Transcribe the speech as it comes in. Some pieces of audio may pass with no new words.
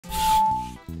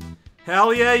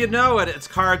Hell yeah, you know it. It's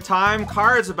card time.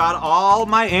 Cards about all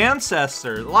my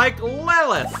ancestors, like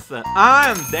Lilith.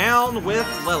 I'm down with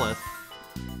Lilith.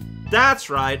 That's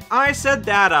right, I said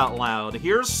that out loud.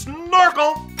 Here's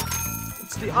Snorkel.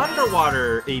 It's the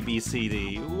underwater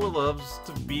ABCD. Who loves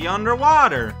to be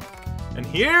underwater? And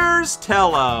here's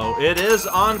Tello. It is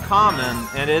uncommon,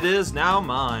 and it is now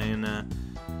mine.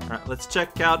 Alright, let's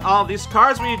check out all these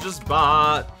cards we just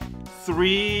bought.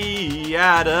 3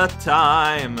 at a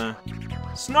time.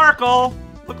 Snorkel!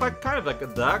 Look like kind of like a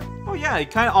duck. Oh yeah, he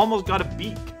kind of almost got a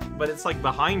beak, but it's like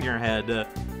behind your head.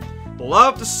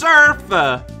 Love to surf!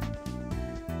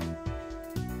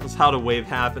 That's how the wave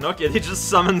happened. Okay, they just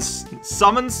summon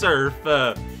surf.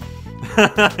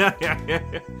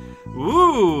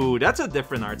 Ooh, that's a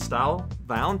different art style.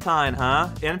 Valentine, huh?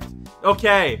 And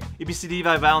okay, ABCD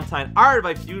by Valentine, art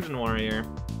by Fusion Warrior.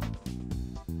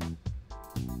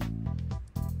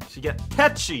 She get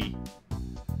Tetchy.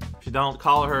 If you don't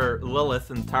call her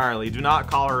Lilith entirely, do not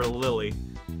call her Lily.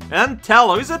 And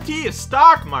Tello, he's a TeeB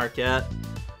stock market.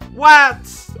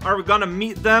 What? Are we gonna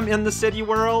meet them in the city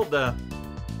world?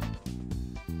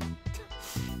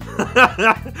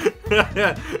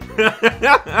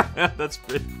 That's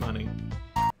pretty funny.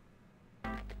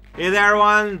 Hey there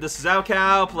everyone, this is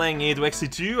Megacow playing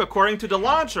a2xt2. According to the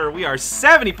launcher, we are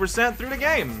 70% through the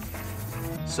game.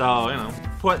 So, you know,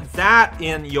 put that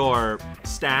in your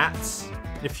stats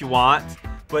if you want.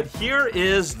 But here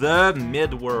is the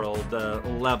mid-world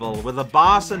level with a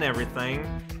boss and everything.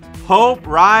 Hope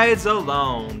Rides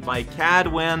Alone by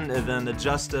Cadwyn, and then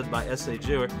adjusted by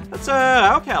SAJewers. That's a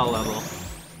Megacow level.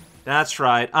 That's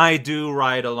right, I do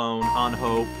ride alone on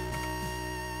Hope.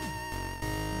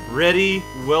 Ready,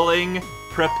 willing,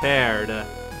 prepared.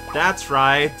 That's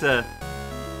right. Alright,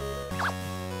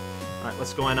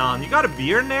 what's going on? You got a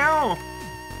beard now?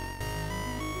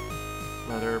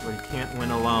 Leather, but you can't win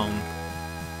alone.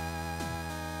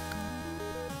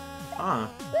 Huh.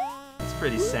 That's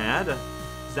pretty sad.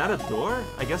 Is that a door?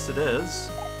 I guess it is.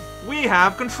 We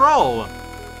have control!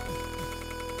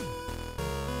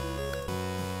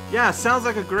 Yeah, sounds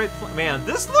like a great plan. Man,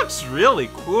 this looks really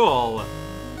cool.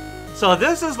 So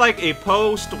this is like a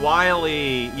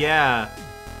post-Wily, yeah.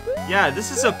 Yeah,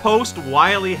 this is a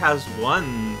post-Wily Has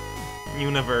Won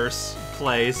universe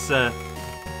place.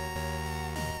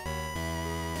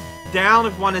 Down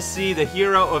if you want to see the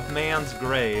hero of man's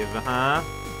grave, huh?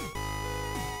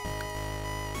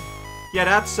 Yeah,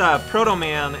 that's Proto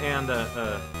Man and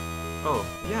oh,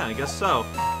 yeah, I guess so.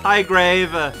 Hi,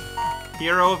 Grave,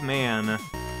 hero of man.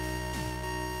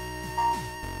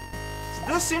 So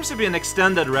this seems to be an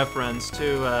extended reference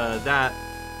to that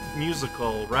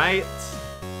musical, right?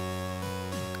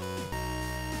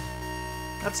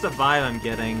 That's the vibe I'm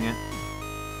getting.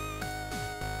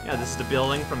 Yeah, this is the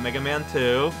building from Mega Man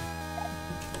 2.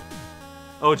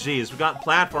 Oh geez, we got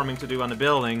platforming to do on the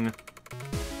building.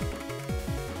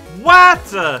 What?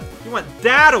 You went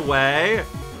that away?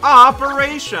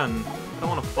 Operation! I don't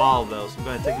want to fall though, so I'm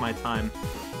gonna take my time.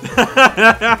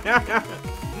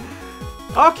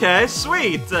 Okay,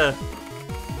 sweet!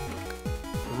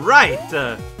 Right!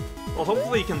 Well,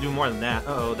 hopefully he can do more than that.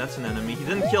 Uh-oh, that's an enemy. He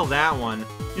didn't kill that one.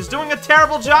 He's doing a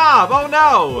terrible job! Oh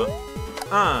no!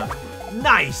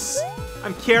 Nice!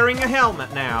 I'm carrying a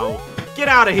helmet now. Get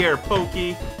out of here,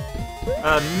 Pokey!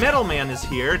 Metal Man is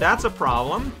here. That's a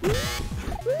problem.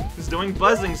 He's doing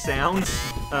buzzing sounds.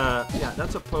 Yeah,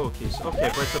 that's a Pokey. Okay,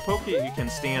 but it's a Pokey you can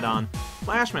stand on.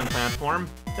 Flashman platform.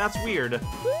 That's weird.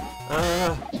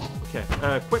 Okay.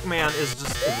 Quickman is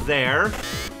just there.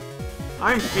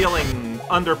 I'm feeling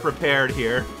underprepared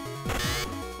here.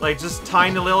 Like, just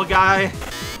tiny little guy.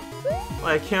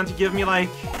 Like, can't you give me, like,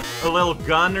 a little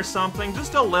gun or something?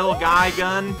 Just a little guy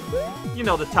gun. You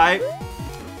know the type.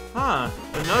 Huh.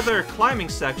 Another climbing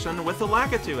section with a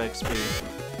a2xt2 XP.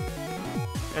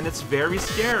 And it's very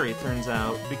scary, turns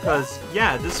out. Because,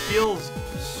 yeah, this feels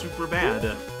super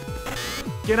bad.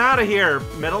 Get out of here,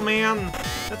 Metal Man.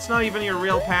 That's not even your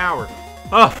real power.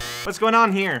 Oh, what's going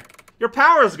on here? Your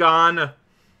power's gone.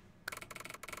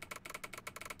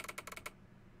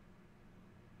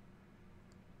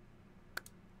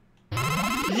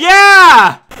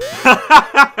 Yeah!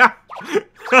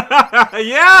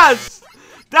 Yes!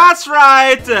 That's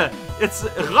right! It's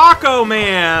Rocco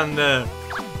Man!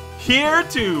 Here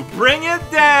to bring it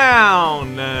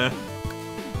down!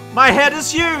 My head is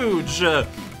huge!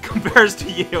 Compares to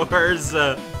yours.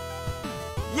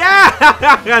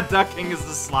 Yeah! Ducking is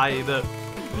the slide.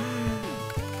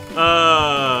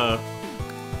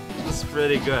 This is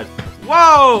pretty good.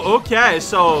 Whoa! Okay,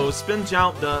 so spin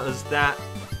jump does that.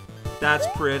 That's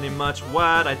pretty much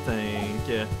what I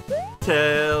think.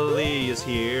 Tilly is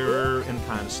here and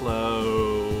kind of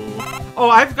slow. Oh,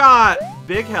 I've got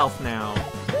big health now.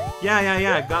 Yeah,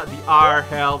 I've got the R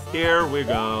health. Here we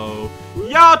go.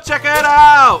 Yo, check it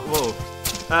out!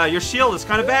 Whoa. Your shield is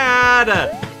kind of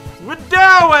bad. We're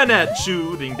doing it!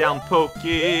 Shooting down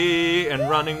Pokey and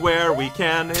running where we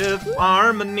can with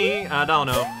harmony. I don't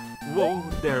know. Whoa,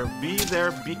 there, be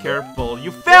careful.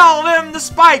 You fell in the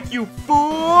spike, you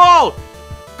fool!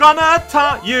 Gonna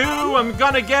taunt you, I'm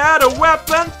gonna get a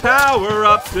weapon power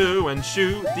up too and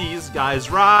shoot these guys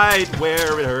right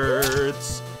where it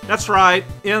hurts. That's right,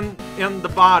 in the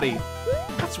body.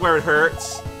 That's where it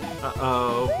hurts.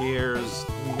 Uh-oh, here's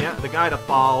the guy that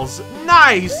falls.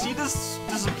 Nice! He just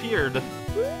disappeared.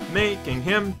 Making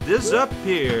him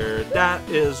disappear. That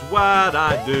is what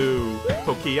I do.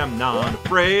 Pokey, I'm not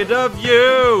afraid of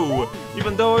you.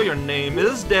 Even though your name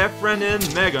is different in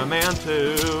Mega Man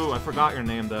 2. I forgot your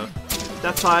name though.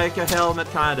 That's like a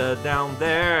helmet kinda down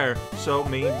there. So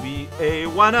maybe a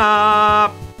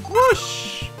 1-up.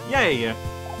 Whoosh! Yay!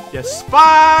 Yeah,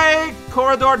 spike!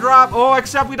 Corridor drop. Oh,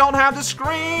 except we don't have the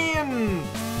screen!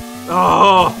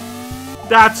 Oh!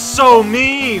 That's so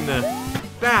mean!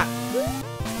 That.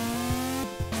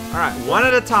 Alright, one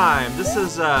at a time. This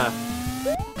is,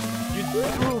 you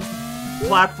do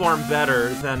platform better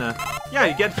than, yeah,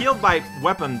 you get healed by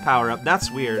weapon power-up. That's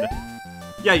weird.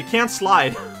 Yeah, you can't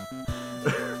slide.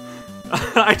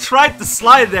 I tried to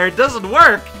slide there. It doesn't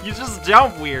work. You just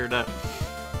jump weird.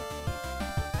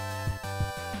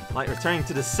 Like returning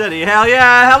to the city. Hell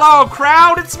yeah! Hello,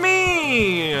 crowd! It's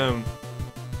me!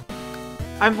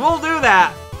 We'll do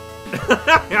that.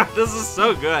 This is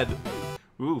so good.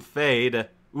 Ooh, fade.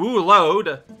 Ooh,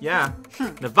 load. Yeah.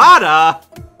 Nevada?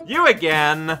 You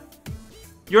again?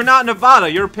 You're not Nevada,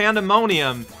 you're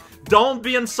Pandemonium. Don't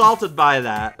be insulted by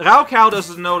that. Raocow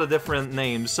doesn't know the different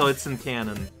names, so it's in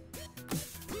canon.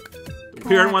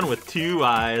 Weird one with 2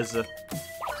 eyes.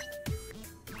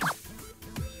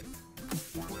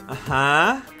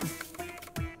 Uh-huh.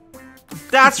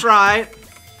 That's right.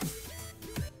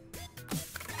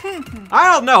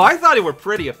 I don't know, I thought they were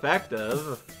pretty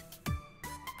effective.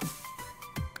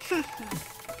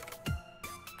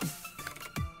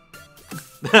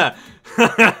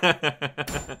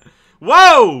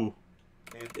 Whoa!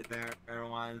 Hey there,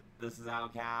 everyone. This is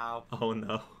Megacow. Oh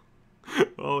no.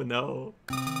 Oh no.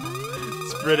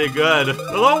 It's pretty good.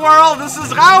 Hello world, this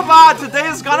is Raobot! Today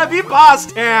is gonna be Boss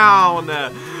Town!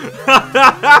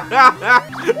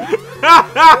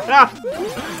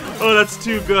 Oh, that's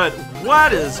too good.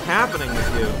 What is happening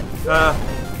with you?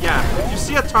 Yeah, if you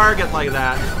see a target like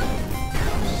that...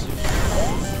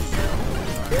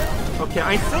 Okay,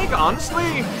 I think,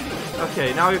 honestly...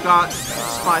 Okay, now we've got...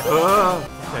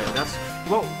 okay, that's...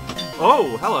 Whoa.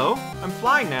 Oh, hello. I'm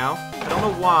flying now. I don't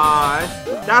know why.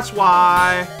 That's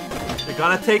why. You're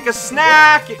gonna take a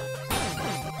snack!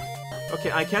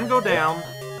 Okay, I can go down.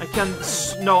 I can...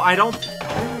 No, I don't...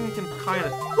 I can kind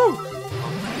of...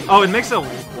 Oh, it makes a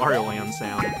Wario Land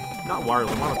sound. Not Wario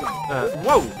Land.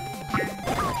 Whoa!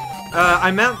 I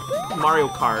meant Mario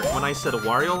Kart when I said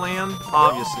Wario Land,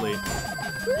 obviously.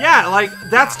 Yeah, like,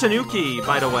 that's Tanuki,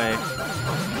 by the way.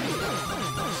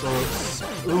 So,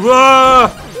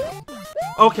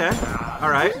 okay,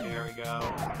 alright. Here we go.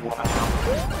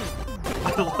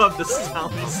 I love the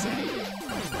sounds.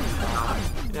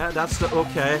 Yeah, that's the...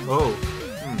 Okay. Oh.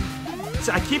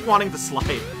 See, I keep wanting to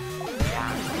slide.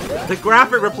 The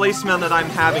graphic replacement that I'm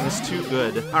having is too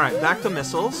good. Alright, back to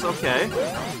missiles. Okay.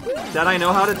 That I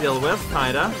know how to deal with,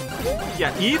 kinda.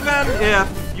 Yeah, even if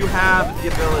you have the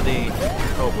ability...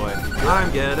 Oh boy.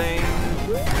 I'm getting...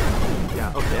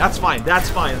 Yeah, okay, that's fine. That's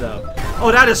fine, though.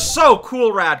 Oh, that is so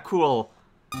cool, rad cool.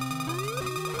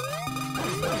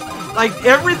 Like,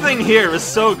 everything here is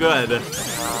so good.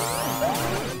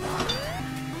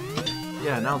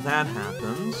 Yeah, now that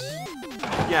happens.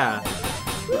 Yeah.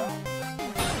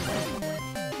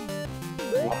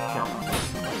 Okay.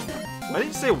 Why did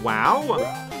you say wow?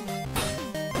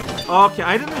 Okay,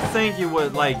 I didn't think you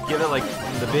would, like, give it, like,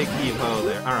 the big heave-ho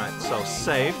there. Alright, so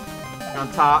safe. You're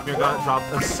on top, you're gonna drop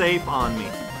a safe on me.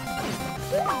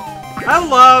 I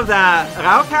love that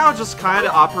Raocow just kind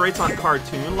of operates on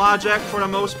cartoon logic for the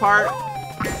most part.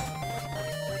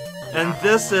 And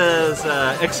this is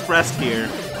expressed here.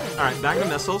 Alright, back to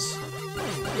missiles.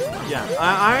 Yeah,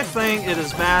 I think it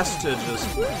is best to just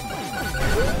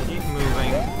keep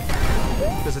moving.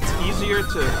 Because it's easier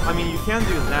to... I mean, you can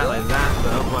do that like that,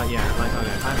 though, but yeah, like,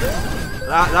 okay,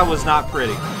 that was not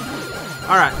pretty.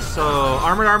 Alright, so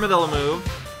Armored Armadillo move.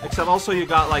 Except also you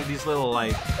got, like, these little,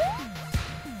 like...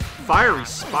 fiery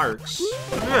sparks.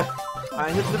 Ugh,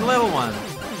 I hit the little one.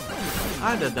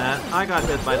 I did that. I got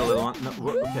hit by the little one. No,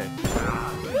 okay.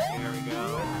 Here we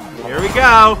go. Here we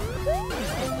go.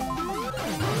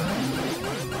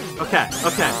 Okay,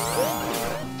 okay.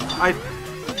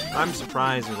 I'm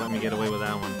surprised he let me get away with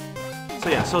that one. So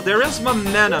yeah, so there is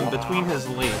momentum between his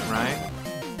lead, right?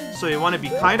 So you want to be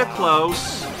kind of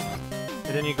close,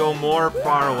 and then you go more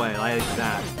far away, like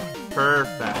that.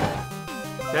 Perfect.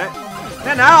 Okay.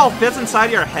 And now it fits inside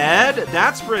your head.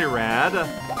 That's pretty rad.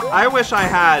 I wish I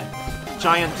had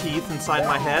giant teeth inside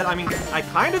my head. I mean, I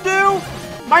kind of do.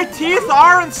 My teeth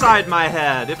are inside my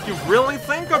head, if you really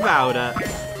think about it.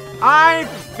 I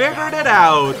figured it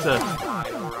out.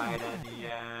 Right at the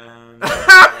end.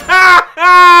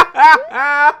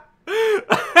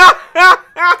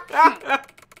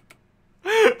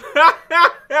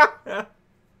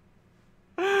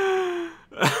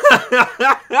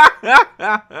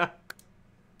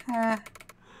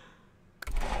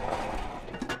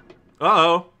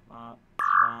 Uh-oh.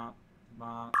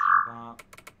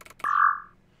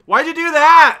 Why'd you do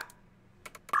that?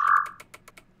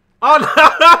 Oh no!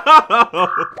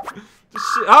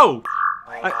 Oh!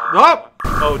 Oh!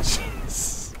 Oh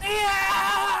jeez.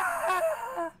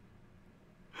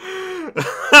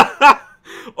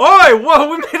 Oi! Whoa!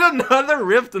 We made another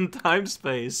rift in time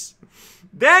space.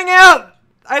 Dang it!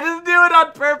 I didn't do it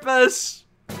on purpose.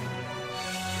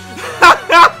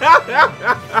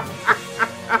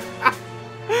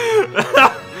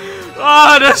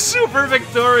 Oh, the super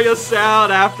victorious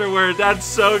sound afterward. That's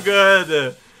so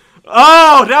good.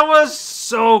 Oh, that was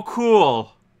so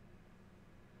cool.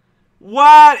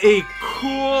 What a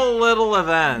cool little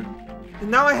event.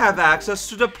 And now I have access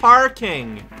to the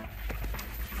parking.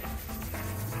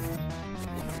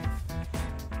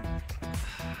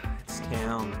 It's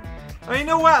down. Oh, you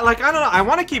know what? Like, I don't know. I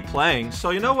want to keep playing. So,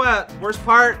 you know what? Worst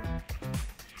part?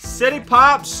 City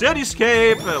Pop,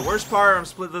 Cityscape. Worst part, I'm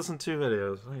split this in 2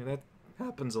 videos. Like, that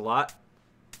happens a lot.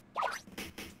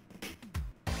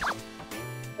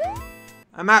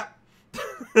 I'm out.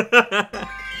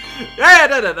 Yeah,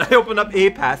 I opened up a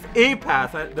path. A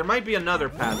path. There might be another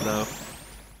path, though.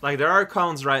 Like, there are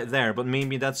cones right there, but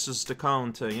maybe that's just a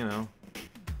cone to, you know.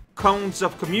 Cones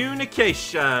of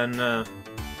communication.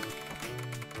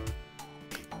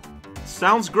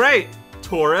 Sounds great,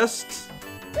 tourists.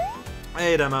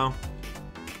 Hey, demo.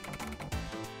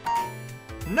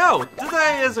 No,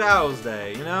 today is Owl's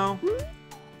Day, you know?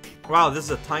 Wow, this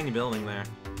is a tiny building there.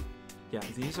 Yeah,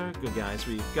 these are good guys.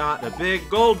 We've got a big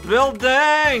gold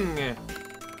building!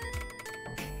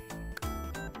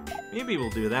 Maybe we'll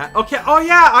do that. Okay, oh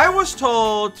yeah, I was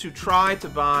told to try to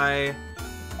buy...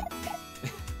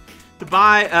 to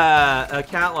buy a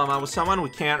cat llama with someone who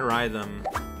can't ride them.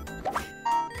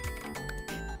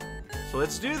 So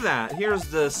let's do that. Here's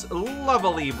this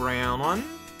lovely brown one.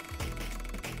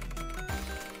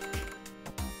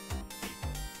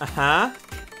 Uh-huh.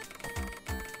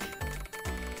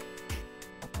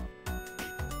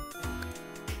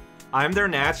 I'm their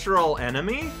natural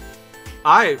enemy?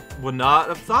 I would not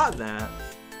have thought that.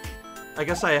 I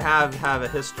guess I have a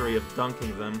history of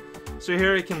dunking them. So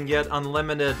here you can get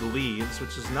unlimited leaves,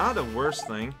 which is not a worse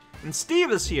thing. And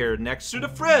Steve is here, next to the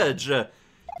fridge.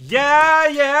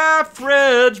 Yeah,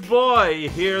 fridge boy,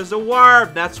 here's a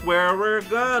warp. That's where we're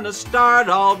gonna start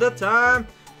all the time.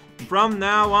 From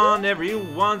now on,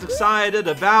 everyone's excited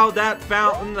about that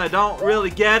fountain. I don't really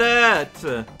get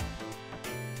it.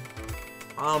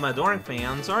 All my adoring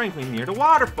fans are near the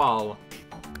waterfall.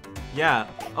 Yeah.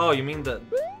 Oh, you mean the...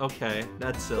 Okay,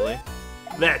 that's silly.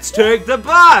 Let's take the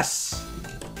bus!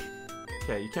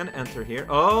 Okay, you can enter here.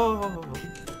 Oh!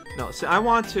 No, see, I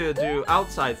want to do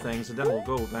outside things, and then we'll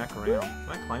go back around. Can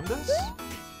I climb this?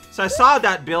 So I saw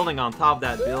that building on top of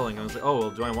that building. I was like, oh,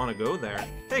 well, do I want to go there?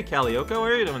 Hey, Calliope,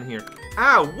 what are you doing here?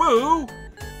 Ow, woo!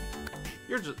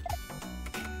 You're just...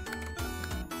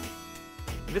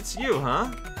 It's you,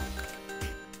 huh?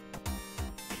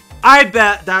 I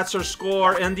bet that's her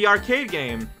score in the arcade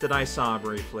game that I saw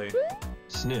briefly.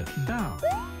 Sniff. Down.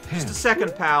 Just a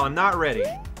second, pal. I'm not ready.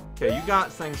 Okay, you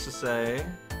got things to say.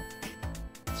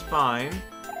 It's fine.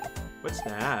 What's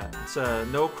that? It's a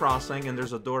no crossing, and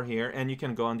there's a door here, and you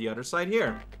can go on the other side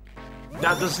here.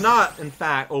 That does not, in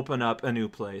fact, open up a new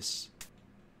place.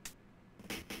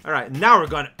 Alright, now we're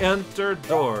gonna enter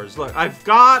doors. Look, I've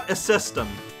got a system.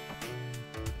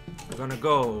 We're gonna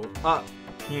go up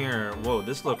here. Whoa,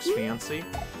 this looks fancy.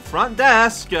 Front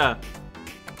desk!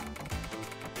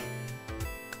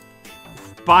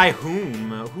 By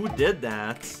whom? Who did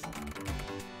that?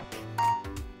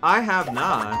 I have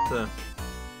not.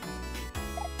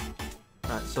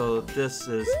 Alright, so this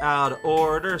is out of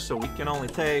order, so we can only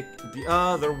take the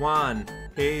other one.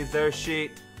 Hey there,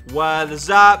 sheet. What is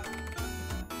up?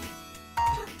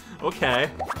 Okay.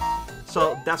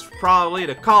 So that's probably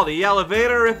to call the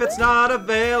elevator if it's not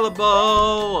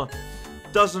available.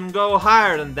 Doesn't go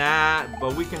higher than that,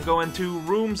 but we can go into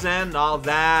rooms and all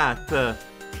that.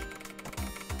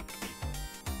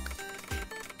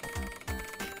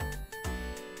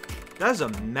 That is a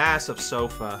massive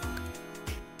sofa.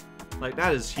 Like,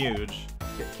 that is huge.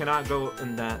 It cannot go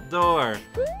in that door.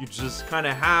 You just kind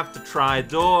of have to try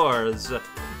doors.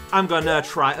 I'm gonna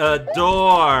try a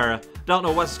door. Don't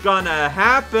know what's gonna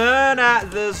happen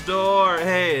at this door.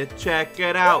 Hey, check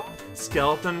it out.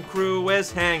 Skeleton crew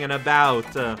is hanging about.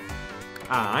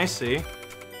 I see.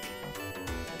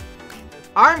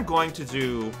 I'm going to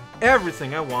do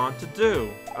everything I want to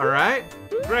do. Alright?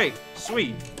 Great.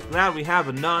 Sweet. Glad we have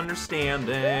an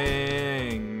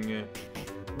understanding.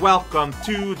 Welcome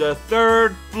to the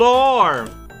 3rd floor.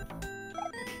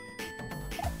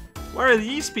 What are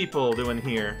these people doing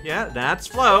here? Yeah, that's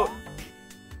Float.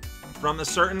 From a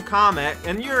certain comic,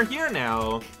 and you're here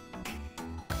now.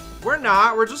 We're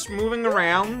not, we're just moving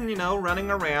around, you know, running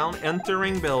around,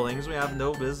 entering buildings we have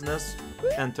no business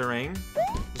entering,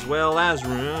 as well as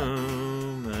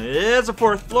room. It's a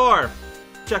 4th floor.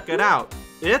 Check it out.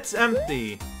 It's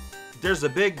empty. There's a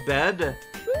big bed,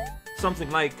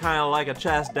 something like, kind of like a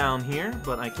chest down here,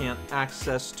 but I can't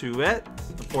access to it,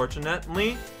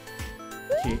 unfortunately.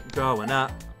 Keep going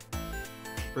up.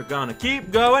 We're gonna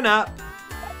keep going up.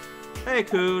 Hey,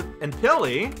 Cood. And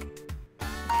Pilly?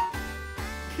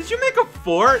 Did you make a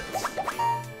fort?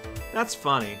 That's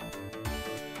funny.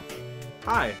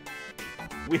 Hi.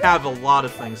 We have a lot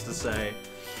of things to say.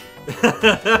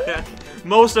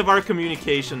 Most of our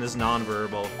communication is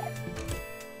nonverbal.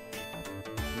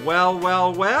 Well,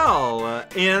 well, well.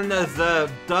 In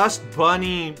the Dust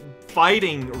Bunny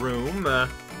fighting room,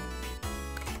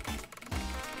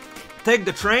 take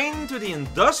the train to the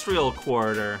industrial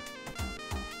quarter.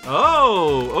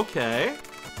 Oh, okay.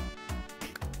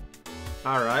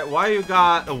 Alright, why you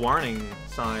got a warning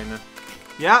sign?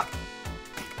 Yep.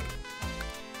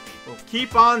 We'll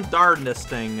keep on darting this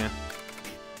thing.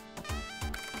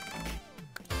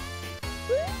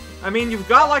 I mean, you've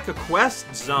got like a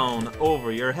quest zone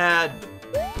over your head,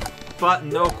 but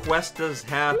no quest has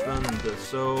happened,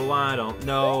 so I don't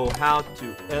know how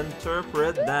to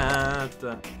interpret that.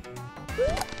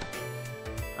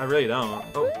 I really don't.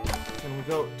 Oh, can we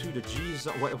go to the G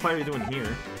zone? What are you doing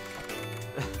here?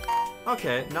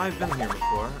 Okay, now I've been here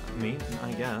before. Me,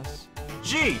 I guess.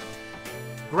 G!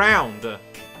 Ground.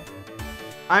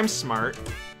 I'm smart.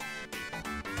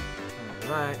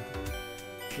 Alright.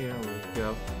 Here we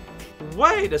go.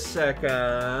 Wait a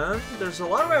second. There's a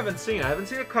lot I haven't seen. I haven't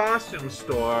seen a costume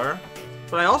store.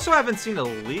 But I also haven't seen a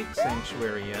leak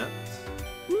sanctuary yet.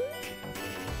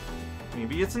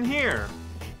 Maybe it's in here.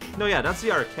 No, yeah, that's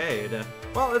the arcade.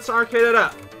 Well, let's arcade it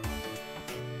up.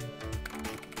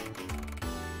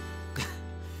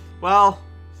 Well,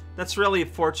 that's really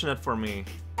fortunate for me.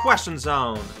 Question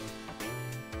zone.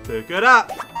 Pick it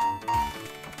up.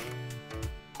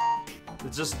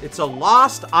 It's a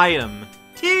lost item.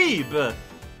 TeeB.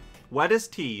 What is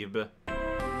TeeB?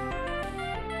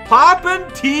 Poppin'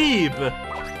 TeeB.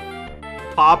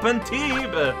 Poppin'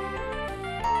 TeeB.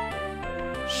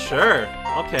 Sure.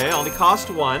 Okay, only cost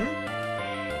 1.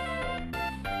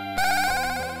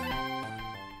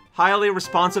 Highly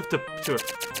responsive to...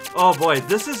 Oh boy,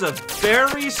 this is a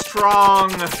very strong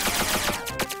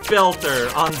filter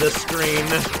on this screen.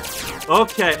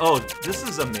 Okay, oh, this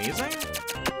is amazing.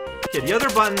 Okay, the other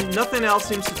button, nothing else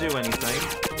seems to do anything.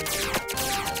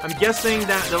 I'm guessing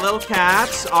that the little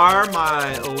cats are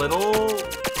my little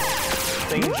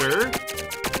danger.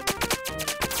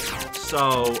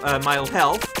 So, my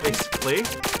health, basically.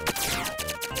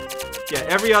 Yeah,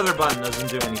 every other button doesn't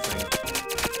do anything.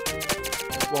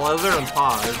 Well, other than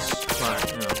pause,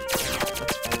 but, you know,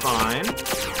 that's fine.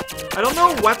 I don't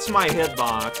know what's my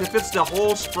hitbox, if it's the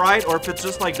whole sprite or if it's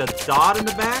just like the dot in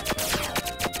the back.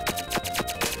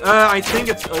 I think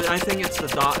it's the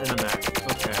dot in the back.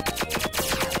 Okay.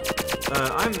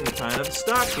 I'm kind of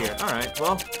stuck here. Alright,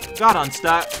 well, got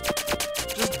unstuck.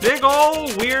 Just big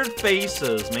old weird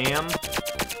faces, man.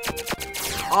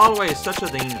 Always such a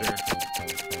danger.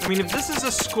 I mean, if this is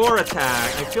a score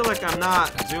attack, I feel like I'm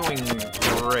not doing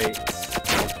great.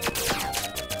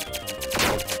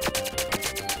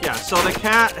 Yeah, so the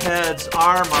cat heads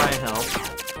are my health.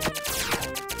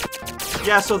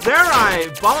 Yeah, so there I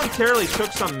voluntarily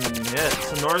took some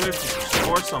hits in order to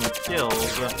score some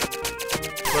kills.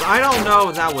 But I don't know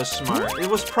if that was smart. It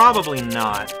was probably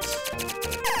not.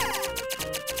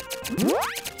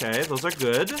 Okay, those are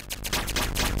good.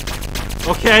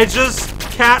 Okay, just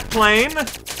cat plane.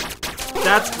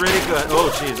 That's pretty good.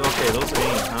 Oh, jeez. Okay, those are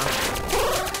aim, huh?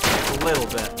 little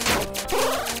bit.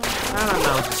 I don't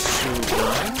know, just shoot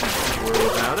them. Don't worry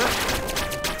about it.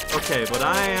 Okay, but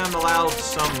I am allowed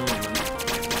some movement.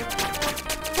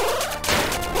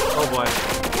 Oh boy.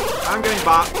 I'm getting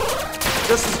bopped.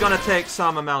 This is gonna take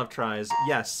some amount of tries.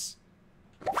 Yes.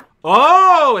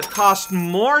 Oh, it cost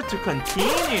more to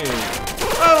continue.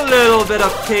 A little bit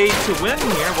of pay to win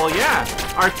here. Well, yeah,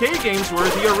 arcade games were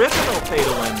the original pay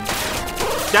to win.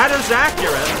 That is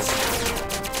accurate.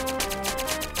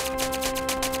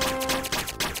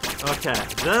 Okay,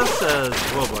 this is...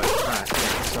 Oh boy. Alright,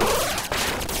 yeah, so...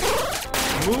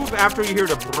 Move after you hear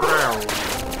the brow.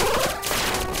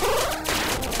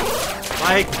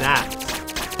 Like that.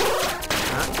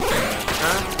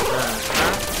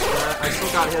 I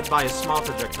still got hit by a small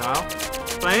projectile.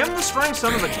 But I am destroying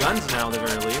some of the guns now, at the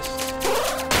very least.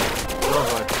 Oh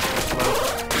boy. Slow.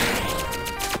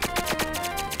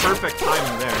 Perfect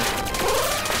timing there.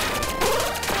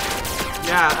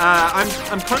 Yeah,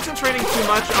 I'm concentrating too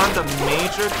much on the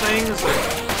major things,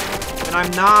 and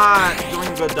I'm not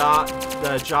doing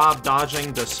the job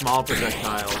dodging the small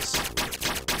projectiles.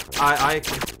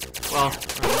 Well,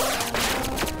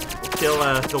 we'll kill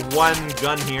the one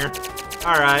gun here.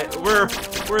 Alright, we're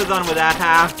done with that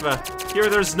half. Here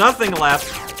there's nothing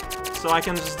left, so I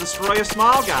can just destroy a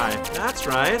small guy. That's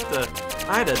right,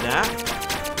 I did that.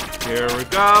 Here we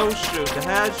go, shoot the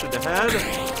head, shoot the head.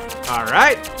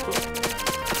 Alright.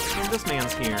 This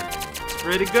man's here. It's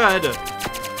pretty good.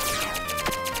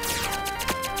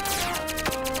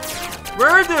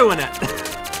 We're doing it!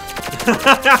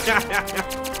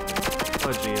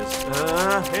 Oh jeez.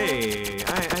 Hey,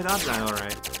 I dodged that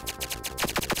alright.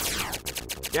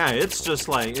 Yeah, it's just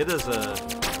like, it is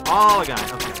all a guy.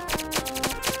 Okay.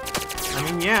 I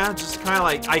mean, yeah, just kind of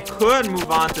like, I could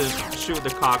move on to shoot the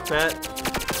cockpit,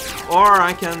 or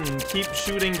I can keep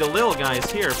shooting the little guys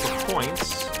here for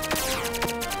points.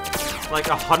 Like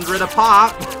 100 a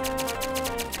pop.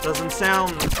 Doesn't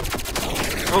sound...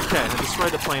 Okay, I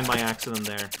destroyed the plane by accident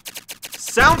there.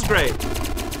 Sounds great!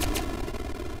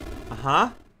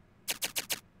 Uh-huh.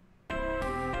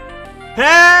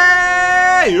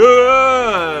 Hey!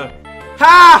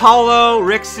 Ha! Hollow,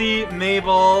 Rixie,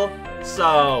 Mabel.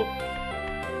 So...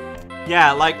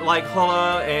 Yeah, like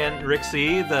Hollow and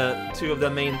Rixie, the two of the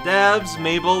main devs.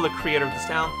 Mabel, the creator of this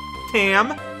town. Tam,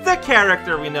 the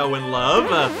character we know and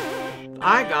love.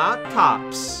 I got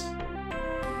tops.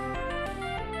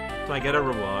 Do I get a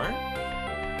reward?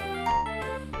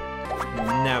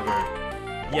 Never.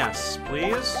 Yes,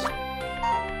 please.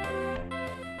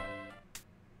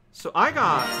 So I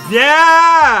got...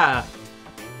 Yeah!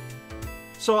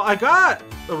 So I got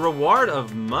a reward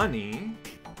of money,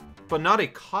 but not a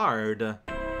card.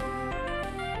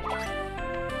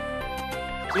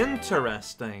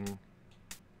 Interesting.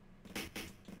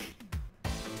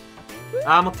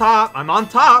 I'm on top. I'm on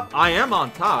top. I am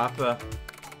on top.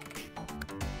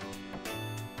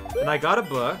 And I got a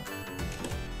book.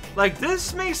 Like,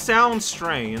 this may sound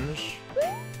strange,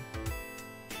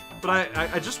 but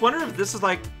I just wonder if this is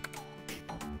like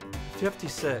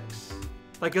 56.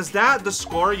 Like, is that the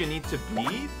score you need to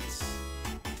beat?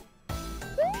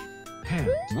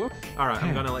 Alright,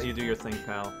 I'm gonna let you do your thing,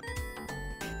 pal.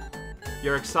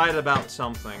 You're excited about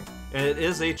something. And it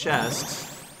is a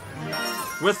chest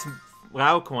with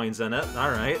WoW coins in it,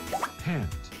 alright.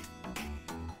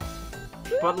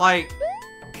 But like,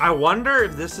 I wonder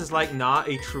if this is like not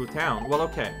a true town. Well,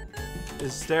 okay.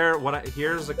 Is there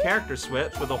here's a character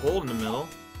switch with a hole in the middle.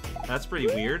 That's pretty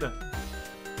weird.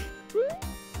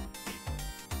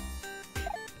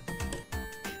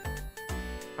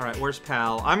 Alright, where's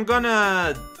Pal? I'm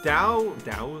gonna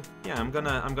yeah, I'm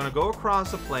gonna go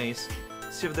across the place,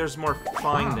 see if there's more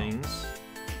findings.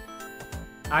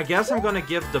 I guess I'm gonna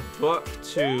give the book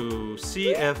to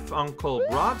see if Uncle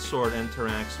Broadsword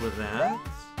interacts with that.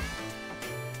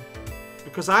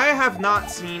 Because I have not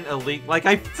seen a leak. Like,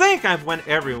 I think I've went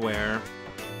everywhere.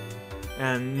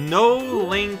 And no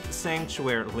Link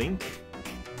Sanctuary.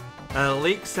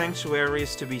 Leak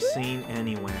Sanctuaries to be seen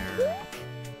anywhere.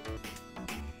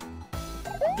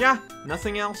 Yeah,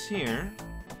 nothing else here.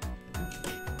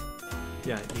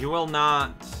 Yeah, you will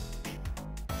not...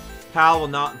 Pal will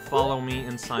not follow me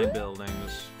inside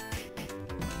buildings.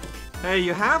 Hey,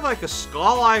 you have like a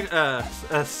skull icon.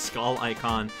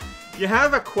 You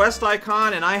have a quest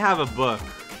icon, and I have a book.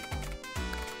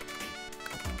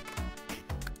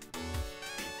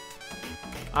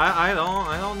 I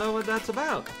don't know what that's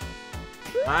about.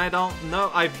 I don't know.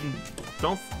 I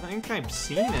don't think I've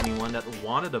seen anyone that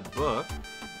wanted a book.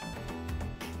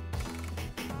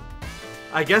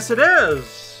 I guess it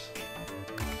is.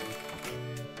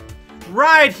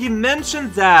 Right, he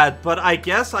mentioned that, but I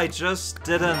guess I just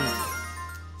didn't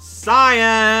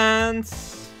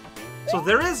Science! So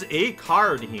there is a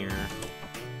card here.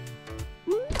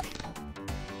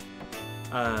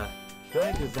 Can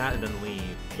I do that and then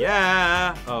leave?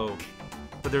 Yeah! Oh.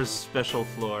 But there's special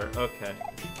floor. Okay.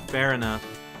 Fair enough.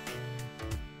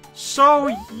 So,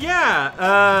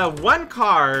 yeah. One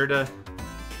card.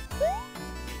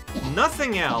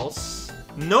 Nothing else.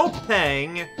 No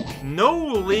Peng. No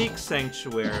Leak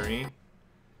Sanctuary.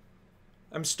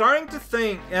 I'm starting to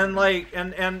think, and like,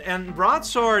 and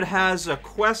Broadsword has a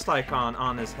quest icon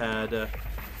on his head.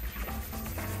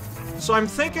 So I'm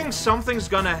thinking something's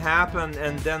gonna happen,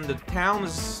 and then the town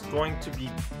is going to be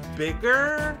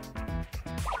bigger?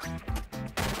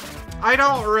 I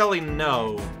don't really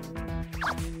know.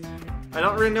 I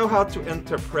don't really know how to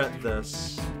interpret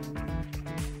this.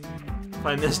 If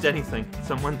I missed anything,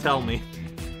 someone tell me.